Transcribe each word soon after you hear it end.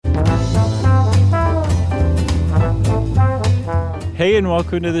Hey, and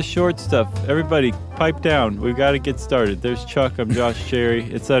welcome to the short stuff. Everybody, pipe down. We've got to get started. There's Chuck. I'm Josh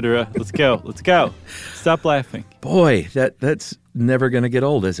Cherry, etc. Let's go. Let's go. Stop laughing. Boy, that's never going to get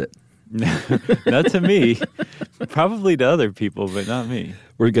old, is it? Not to me. Probably to other people, but not me.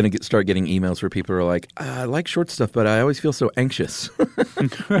 We're going to start getting emails where people are like, I like short stuff, but I always feel so anxious.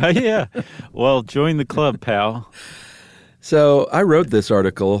 Right? Yeah. Well, join the club, pal. So I wrote this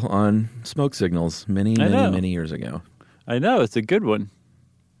article on smoke signals many years ago. I know. It's a good one.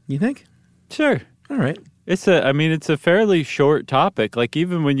 You think? Sure. All right. It's a fairly short topic. Like,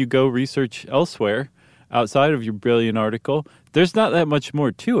 even when you go research elsewhere outside of your brilliant article, there's not that much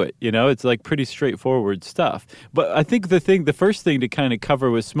more to it. You know, it's like pretty straightforward stuff. But I think the first thing to kind of cover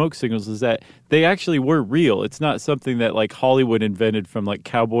with smoke signals is that they actually were real. It's not something that like Hollywood invented from like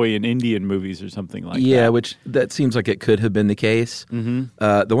cowboy and Indian movies or something like that. Yeah, which that seems like it could have been the case.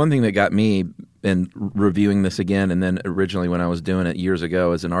 Mm-hmm. The one thing that got me in reviewing this again, and then originally when I was doing it years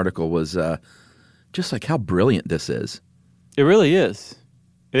ago as an article, was just like how brilliant this is. It really is.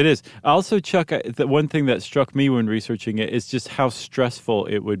 It is. Also, Chuck, the one thing that struck me when researching it is just how stressful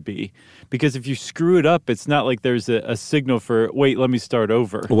it would be. Because if you screw it up, it's not like there's a signal for, wait, let me start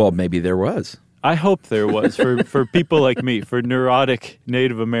over. Well, maybe there was. I hope there was for people like me, for neurotic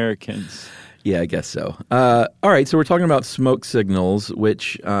Native Americans. Yeah, I guess so. All right, so we're talking about smoke signals,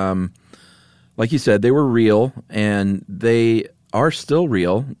 which, like you said, they were real, and they are still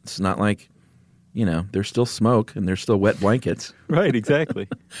real. It's not like, you know, there's still smoke and there's still wet blankets. Right, exactly.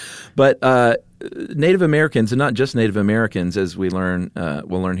 But Native Americans, and not just Native Americans, as we'll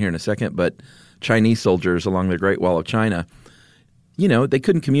learn here in a second, but Chinese soldiers along the Great Wall of China, you know, they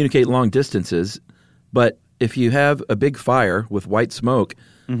couldn't communicate long distances. But if you have a big fire with white smoke,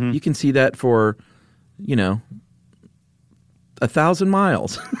 you can see that for, you know, 1,000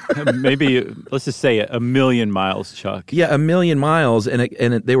 miles. Maybe, let's just say 1,000,000 miles, Chuck. Yeah, 1,000,000 miles.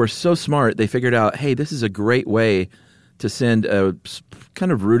 And they were so smart, they figured out, hey, this is a great way to send a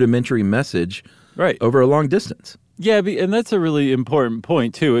kind of rudimentary message over a long distance. Yeah, and that's a really important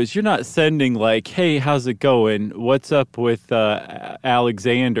point, too, is you're not sending like, hey, how's it going? What's up with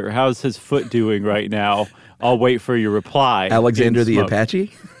Alexander? How's his foot doing right now? I'll wait for your reply. Alexander the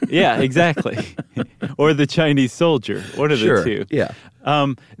Apache? Yeah, exactly. Or the Chinese soldier. One of the two. Yeah.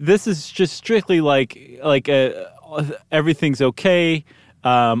 This is just strictly like everything's okay,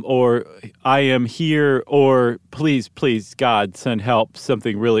 or I am here, or please, God, send help.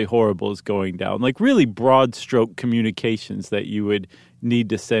 Something really horrible is going down. Like really broad stroke communications that you would need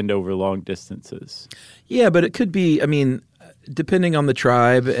to send over long distances. Yeah, but it could be, I mean, depending on the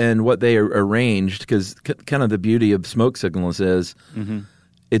tribe and what they arranged, because kind of the beauty of smoke signals is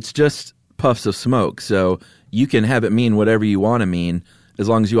it's just puffs of smoke. So you can have it mean whatever you want to mean as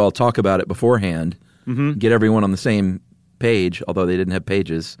long as you all talk about it beforehand, get everyone on the same page, although they didn't have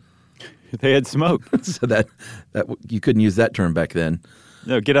pages. They had smoke. So that you couldn't use that term back then.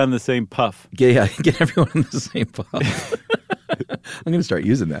 No, get on the same puff. Yeah, get everyone on the same puff. I'm going to start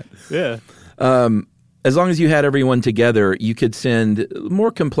using that. Yeah. As long as you had everyone together, you could send more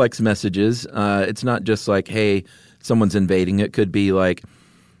complex messages. It's not just like, hey, someone's invading. It could be like,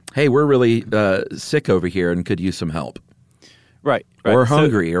 hey, we're really sick over here and could use some help. Right. Or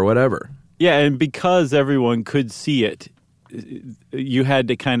hungry or whatever. Yeah, and because everyone could see it, you had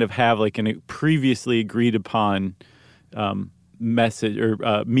to kind of have like a previously agreed upon message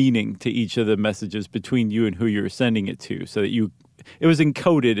or meaning to each of the messages between you and who you were sending it to, so that it was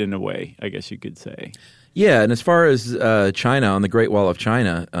encoded in a way, I guess you could say. Yeah, and as far as China, on the Great Wall of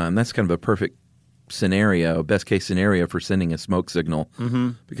China, that's kind of a perfect scenario, best case scenario for sending a smoke signal,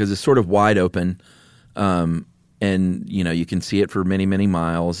 because it's sort of wide open, and you know you can see it for many, many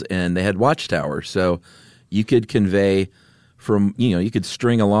miles, and they had watchtowers, so you could convey you could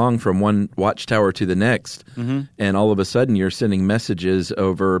string along from one watchtower to the next, and all of a sudden you're sending messages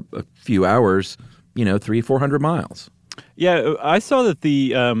over a few hours, 300-400 miles. Yeah, I saw that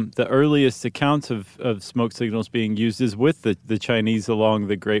the earliest accounts of smoke signals being used is with the Chinese along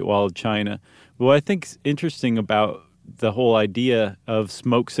the Great Wall of China. What I think is interesting about the whole idea of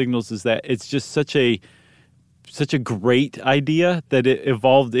smoke signals is that it's just such a great idea that it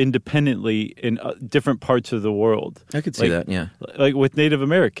evolved independently in different parts of the world. I could see that, yeah. Like with Native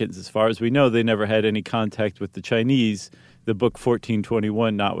Americans, as far as we know, they never had any contact with the Chinese, the book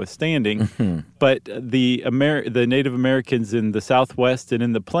 1421 notwithstanding. But the Native Americans in the Southwest and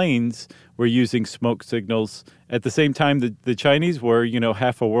in the plains were using smoke signals at the same time that the Chinese were,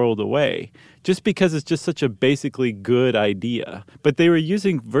 half a world away, just because it's just such a basically good idea. But they were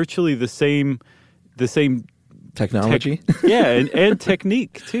using virtually the same technology. and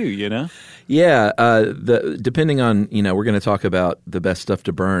technique too, you know? Yeah, depending on, we're going to talk about the best stuff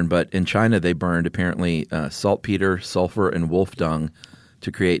to burn, but in China they burned apparently saltpeter, sulfur, and wolf dung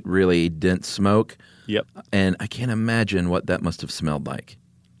to create really dense smoke. Yep. And I can't imagine what that must have smelled like.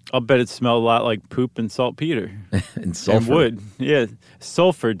 I'll bet it smelled a lot like poop and saltpeter. And sulfur. And wood. Yeah.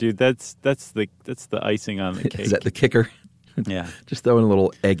 Sulfur, dude, that's the icing on the cake. Is that the kicker? Yeah. Just throwing a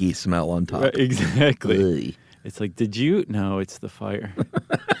little eggy smell on top. Right, exactly. Ugh. It's like, did you? No, it's the fire.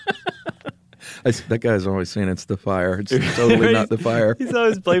 That guy's always saying it's the fire. It's totally not the fire. He's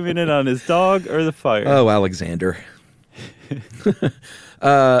always blaming it on his dog or the fire. Oh, Alexander.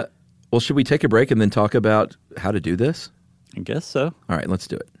 Well, should we take a break and then talk about how to do this? I guess so. All right, let's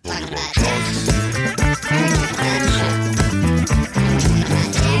do it.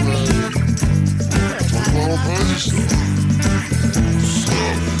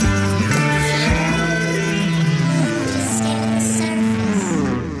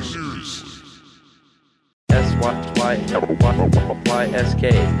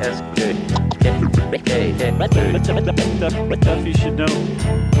 Stuff you should know.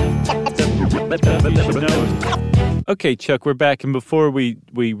 Okay, Chuck, we're back. And before we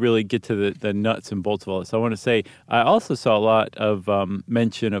really get to the nuts and bolts of all this, I want to say I also saw a lot of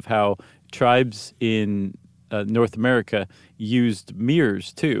mention of how tribes in North America used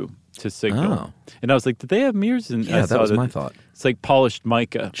mirrors, too, to signal. Oh. And I was like, did they have mirrors? And Yeah, I saw that was my thought. It's like polished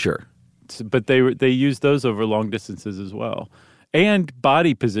mica. Sure. But they used those over long distances as well. And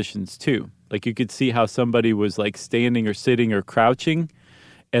body positions, too. Like you could see how somebody was like standing or sitting or crouching.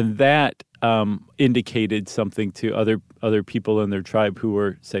 And that indicated something to other people in their tribe who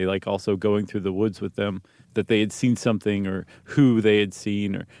were, say, like also going through the woods with them, that they had seen something or who they had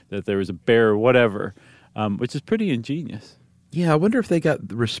seen or that there was a bear or whatever, which is pretty ingenious. Yeah, I wonder if they got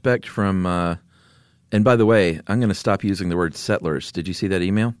respect from, and by the way, I'm going to stop using the word settlers. Did you see that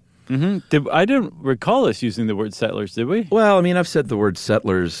email? Mm-hmm. I didn't recall us using the word settlers, did we? Well, I mean, I've said the word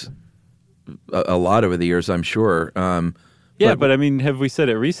settlers a lot over the years, I'm sure. Yeah, but I mean, have we said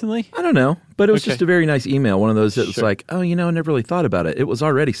it recently? I don't know, but it was Okay. just a very nice email. One of those that was Sure. like, oh, I never really thought about it. It was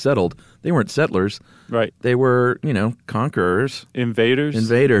already settled. They weren't settlers. Right. They were, conquerors, Invaders.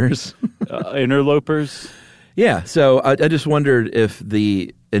 invaders. Interlopers. Yeah, so I just wondered if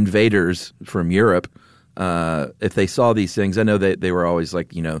the invaders from Europe, if they saw these things. I know that they were always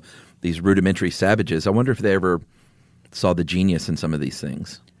like, these rudimentary savages. I wonder if they ever saw the genius in some of these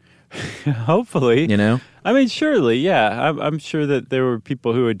things. Hopefully. I mean, surely, yeah. I'm sure that there were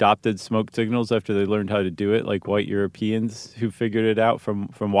people who adopted smoke signals after they learned how to do it, like white Europeans who figured it out from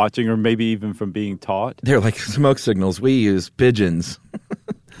watching or maybe even from being taught. They're like smoke signals. We use pigeons.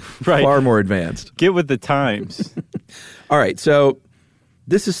 Right. Far more advanced. Get with the times. All right, so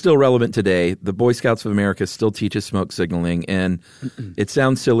this is still relevant today. The Boy Scouts of America still teaches smoke signaling, and it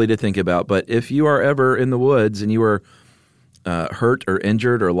sounds silly to think about, but if you are ever in the woods and you are hurt or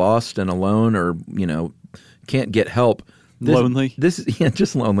injured or lost and alone or, can't get help. Lonely.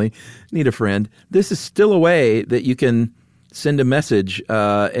 Just lonely. Need a friend. This is still a way that you can send a message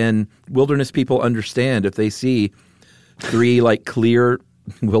and wilderness people understand if they see three clear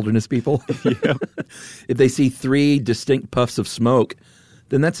wilderness people. Yeah. If they see three distinct puffs of smoke,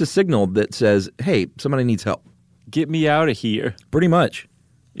 then that's a signal that says, hey, somebody needs help. Get me out of here. Pretty much.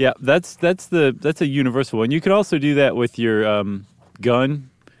 Yeah, that's a universal one. You can also do that with your gun.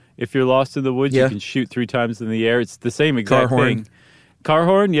 If you're lost in the woods, Yeah. you can shoot 3 times in the air. It's the same exact Car horn. thing. Car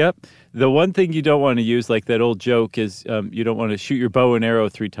horn, yep. The one thing you don't want to use, like that old joke, is you don't want to shoot your bow and arrow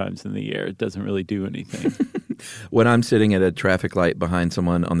 3 times in the air. It doesn't really do anything. When I'm sitting at a traffic light behind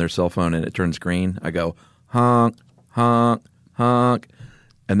someone on their cell phone and it turns green, I go, honk, honk, honk.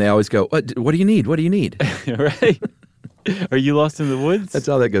 And they always go, what do you need? What do you need? Right? Are you lost in the woods? That's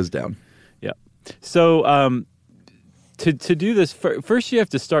how that goes down. Yeah. So to do this, first you have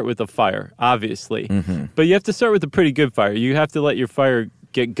to start with a fire, obviously. Mm-hmm. But you have to start with a pretty good fire. You have to let your fire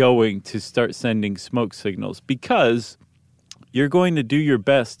get going to start sending smoke signals because you're going to do your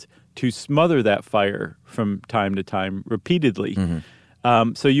best to smother that fire from time to time repeatedly.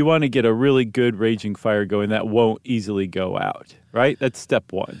 Mm-hmm. So you want to get a really good raging fire going that won't easily go out, right? That's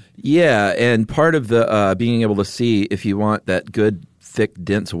step one. Yeah, and part of the being able to see if you want that good, thick,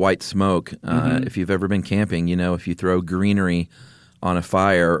 dense white smoke, if you've ever been camping, if you throw greenery on a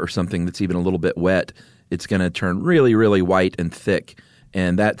fire or something that's even a little bit wet, it's going to turn really, really white and thick.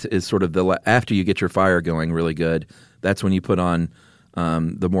 And that is sort of after you get your fire going really good, that's when you put on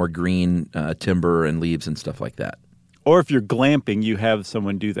the more green timber and leaves and stuff like that. Or if you're glamping, you have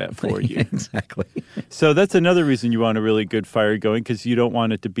someone do that for you. Exactly. So that's another reason you want a really good fire going, because you don't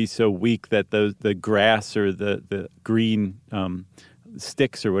want it to be so weak that the grass or the green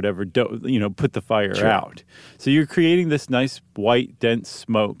sticks or whatever don't, put the fire out. So you're creating this nice white dense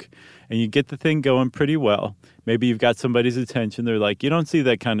smoke, and you get the thing going pretty well. Maybe you've got somebody's attention. They're like, you don't see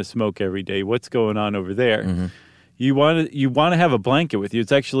that kind of smoke every day. What's going on over there? Mm-hmm. You want to have a blanket with you.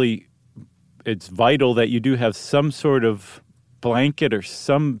 It's vital that you do have some sort of blanket or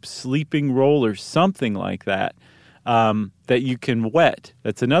some sleeping roll or something like that that you can wet.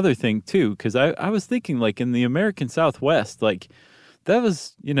 That's another thing too, because I was thinking, like, in the American Southwest, like, that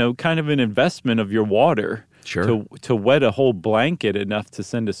was, kind of an investment of your water to wet a whole blanket enough to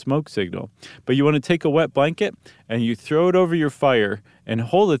send a smoke signal. But you want to take a wet blanket and you throw it over your fire and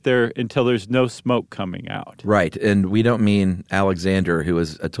hold it there until there's no smoke coming out. Right. And we don't mean Alexander, who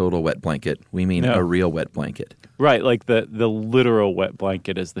is a total wet blanket. We mean a real wet blanket. Right, like the literal wet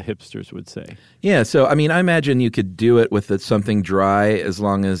blanket, as the hipsters would say. Yeah, so, I imagine you could do it with something dry as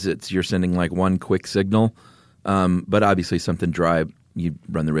long as you're sending, like, one quick signal. But obviously something dry, you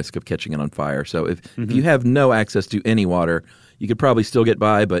run the risk of catching it on fire. So if you have no access to any water, you could probably still get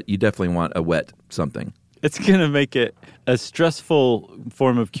by, but you definitely want a wet something. It's going to make it a stressful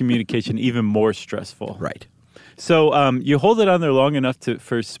form of communication even more stressful. Right. So you hold it on there long enough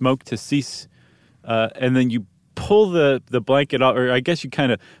for smoke to cease, and then you pull the blanket off, or I guess you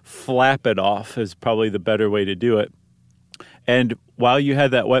kind of flap it off is probably the better way to do it. And while you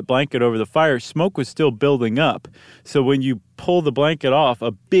had that wet blanket over the fire, smoke was still building up. So when you pull the blanket off,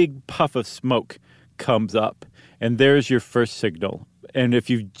 a big puff of smoke comes up, and there's your first signal. And if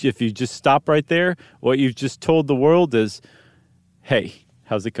you just stop right there, what you've just told the world is, hey,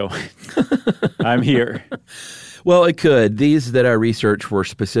 how's it going? I'm here. Well, it could. These that I researched were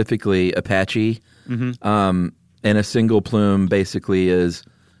specifically Apache, and a single plume basically is,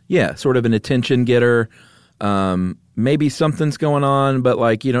 sort of an attention getter. Maybe something's going on, but,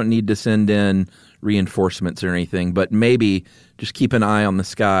 like, you don't need to send in reinforcements or anything, but maybe just keep an eye on the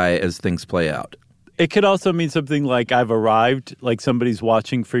sky as things play out. It could also mean something like, I've arrived, like somebody's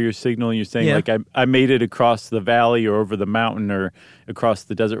watching for your signal and you're saying, like, I made it across the valley or over the mountain or across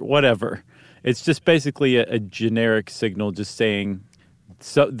the desert, whatever. It's just basically a generic signal just saying,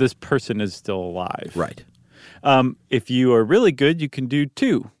 so this person is still alive. Right. If you are really good, you can do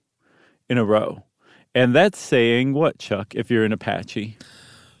 2 in a row. And that's saying what, Chuck, if you're an Apache?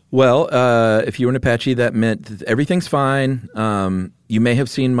 Well, if you were an Apache, that meant that everything's fine. You may have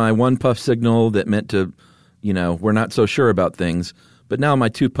seen my 1-puff signal that meant to, we're not so sure about things. But now my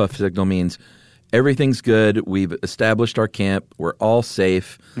 2-puff signal means everything's good. We've established our camp. We're all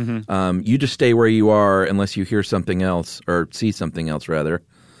safe. Mm-hmm. You just stay where you are unless you hear something else or see something else, rather.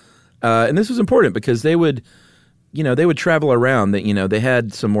 And this was important because they would travel around. They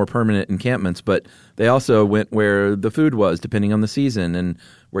had some more permanent encampments, but they also went where the food was, depending on the season, and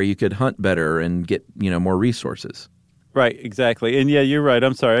where you could hunt better and get, more resources. Right, exactly. And yeah, you're right.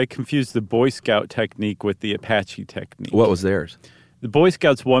 I'm sorry. I confused the Boy Scout technique with the Apache technique. What was theirs? The Boy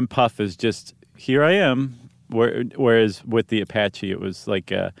Scouts 1 puff is just, here I am, whereas with the Apache, it was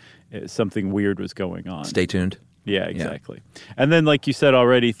like something weird was going on. Stay tuned. Yeah, exactly. Yeah. And then, like you said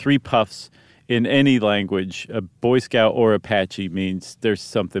already, 3 puffs in any language, a Boy Scout or Apache means there's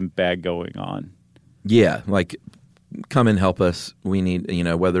something bad going on. Yeah, like, come and help us. We need,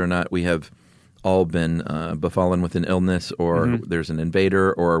 whether or not we have all been befallen with an illness or there's an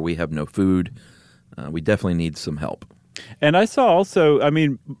invader or we have no food, we definitely need some help. And I saw also,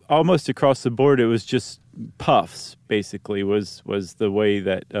 almost across the board, it was just puffs, basically, was the way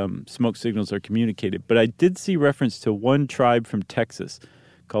that smoke signals are communicated. But I did see reference to one tribe from Texas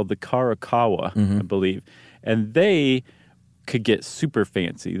called the Karakawa, I believe. And they could get super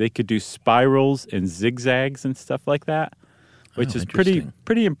fancy. They could do spirals and zigzags and stuff like that, which is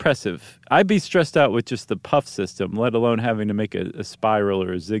pretty impressive. I'd be stressed out with just the puff system, let alone having to make a spiral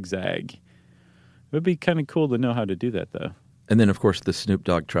or a zigzag. It would be kind of cool to know how to do that, though. And then, of course, the Snoop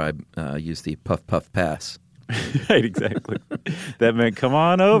Dogg tribe used the puff, puff, pass. Right, exactly. That meant come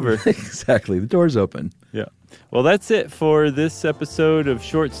on over. Exactly. The door's open. Yeah. Well, that's it for this episode of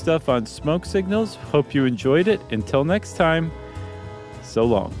Short Stuff on Smoke Signals. Hope you enjoyed it. Until next time, so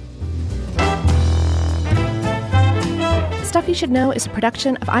long. Stuff You Should Know is a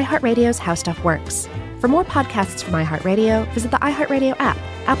production of iHeartRadio's How Stuff Works. For more podcasts from iHeartRadio, visit the iHeartRadio app,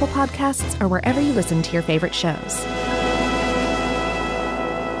 Apple Podcasts, or wherever you listen to your favorite shows.